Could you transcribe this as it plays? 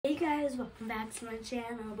guys, welcome back to my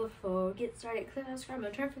channel. Before we get started, click on subscribe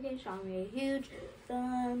and don't forget to show me a huge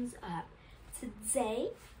thumbs up. Today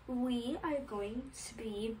we are going to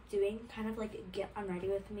be doing kind of like get unready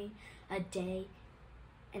with me, a day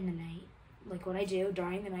and the night, like what I do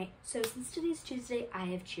during the night. So since today's Tuesday, I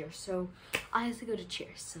have cheer, so I have to go to cheer.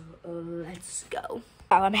 So let's go.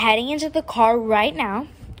 I'm heading into the car right now.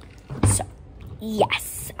 So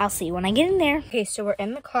yes, I'll see you when I get in there. Okay, so we're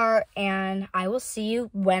in the car, and I will see you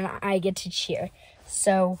when I get to cheer.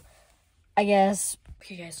 So, I guess...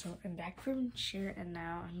 Okay, guys, so I'm back from cheer, and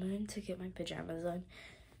now I'm going to get my pajamas on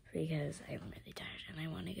because I'm really tired, and I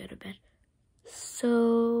want to go to bed.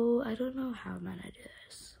 So, I don't know how I'm going to do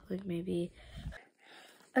this. Like, maybe...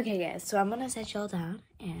 Okay, guys, so I'm going to set y'all down,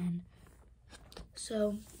 and...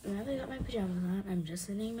 So, now that I got my pajamas on, I'm just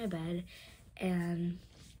sitting in my bed, and...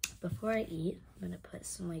 Before I eat, I'm going to put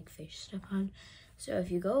some like face stuff on. So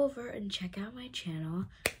if you go over and check out my channel,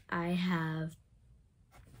 I have,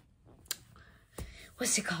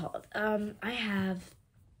 what's it called? I have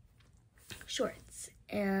shorts,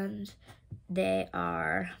 and they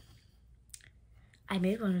are, I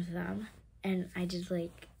made one of them, and I did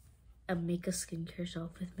like a make a skincare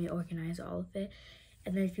shelf with me, organize all of it.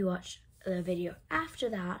 And then if you watch the video after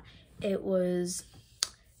that, it was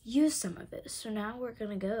use some of it. So now we're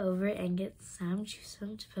gonna go over and get some, choose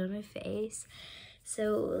some to put on my face.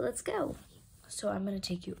 So let's go. So I'm gonna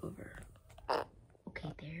take you over.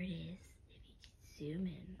 Okay, there it is. If you zoom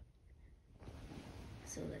in.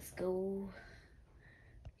 So let's go.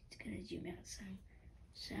 It's gonna zoom out some.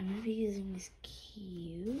 So I'm gonna be using this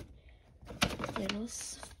cute little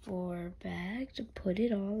spore bag to put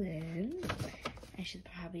it all in. I should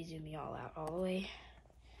probably zoom you all out all the way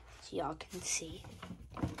so y'all can see.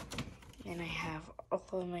 And I have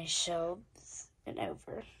all of my shelves and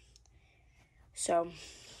over. So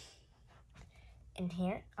in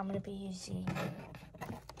here, I'm gonna be using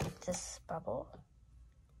this bubble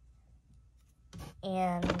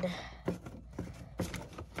and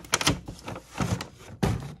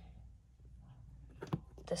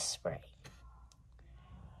the spray.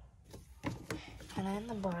 And on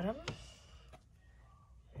the bottom,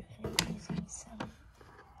 we're gonna be using some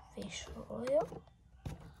facial oil.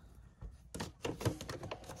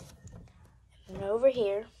 And over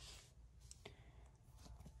here,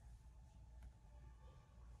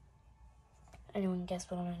 anyone guess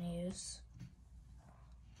what I'm going to use?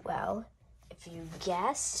 Well, if you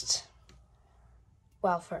guessed,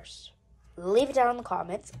 well, first, leave it down in the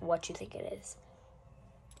comments what you think it is.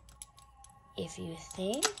 If you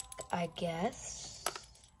think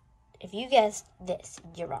if you guessed this,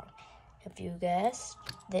 you're wrong. If you guessed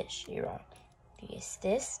this, you're wrong. If you guessed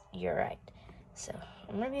this, you're right. So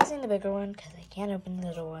I'm going to be using the bigger one because I can't open the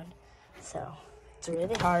little one. So it's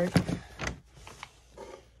really hard.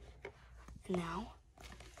 And now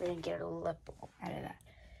we're going to get a lip balm out of that.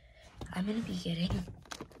 I'm going to be getting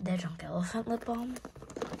the Drunk Elephant lip balm.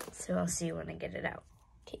 So I'll see you when I get it out.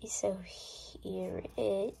 Okay, so here it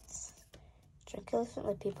is. Drunk Elephant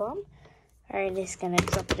lip balm. Alright, just going to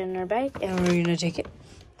drop it in our bag, and we're going to take it.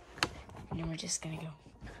 And then we're just going to go.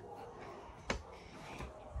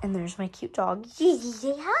 And there's my cute dog. Gigi,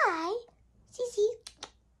 say hi. Gigi.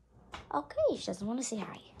 Okay, she doesn't want to say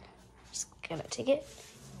hi. Just gonna take it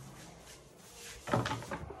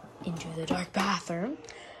into the dark bathroom.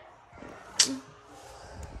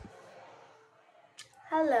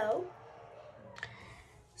 Hello.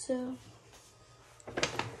 So,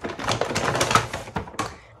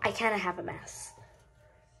 I kind of have a mess.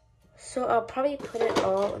 So I'll probably put it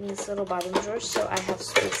all in this little bottom drawer so I have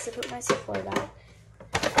space to put my Sephora bag.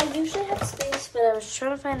 I usually have space, but I was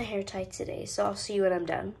trying to find a hair tie today, so I'll see you when I'm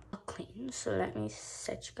done. Clean, so let me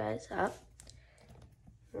set you guys up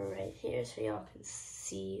right here so y'all can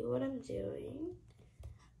see what I'm doing.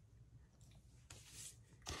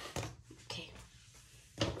 Okay.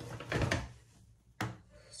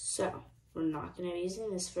 So, we're not going to be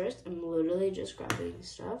using this first. I'm literally just grabbing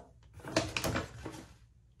stuff.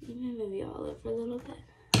 Let me move y'all over a little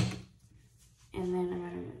bit. And then I'm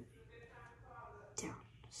going to move down.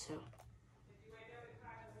 So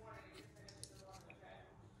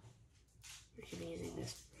we're gonna be using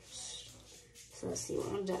this first. So let's see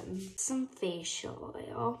what I'm done. Some facial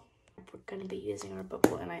oil. We're gonna be using our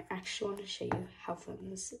bubble, and I actually want to show you how fun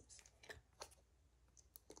this is.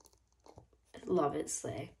 I love it,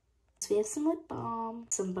 slay. So we have some lip balm,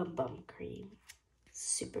 some bum bum cream.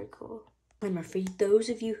 Super cool. Disclaimer, for those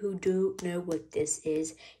of you who don't know what this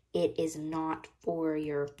is, it is not for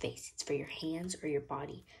your face. It's for your hands or your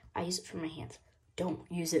body. I use it for my hands. Don't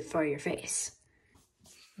use it for your face.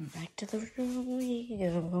 Back to the room we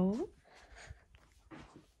go.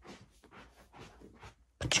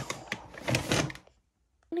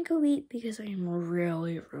 go eat because I'm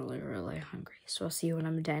really hungry. So I'll see you when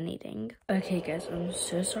I'm done eating. Okay guys, I'm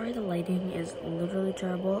so sorry the lighting is literally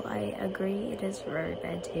terrible. I agree, it is very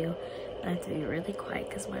bad too. But I have to be really quiet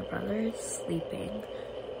because my brother is sleeping.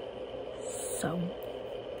 So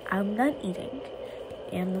I'm done eating.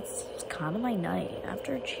 And that's kind of my night.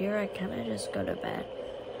 After cheer, I kind of just go to bed.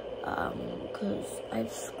 Because I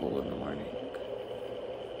have school in the morning.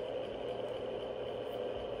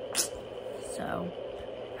 So,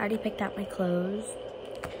 I already picked out my clothes.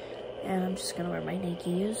 And I'm just gonna wear my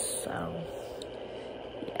Nikes, so,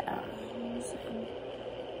 yeah. So,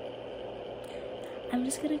 I'm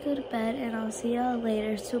just gonna go to bed and I'll see y'all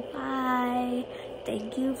later. So, bye!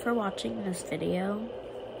 Thank you for watching this video.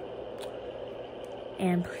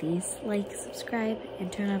 And please like, subscribe,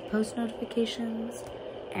 and turn on post notifications.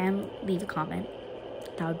 And leave a comment.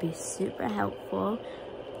 That would be super helpful.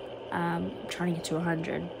 I'm trying to get to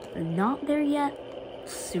 100. Not there yet.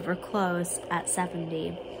 Super close at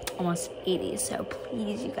 70. Almost 80. So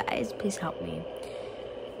please, you guys, please help me.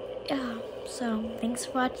 Yeah. So thanks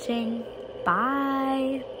for watching.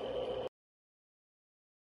 Bye.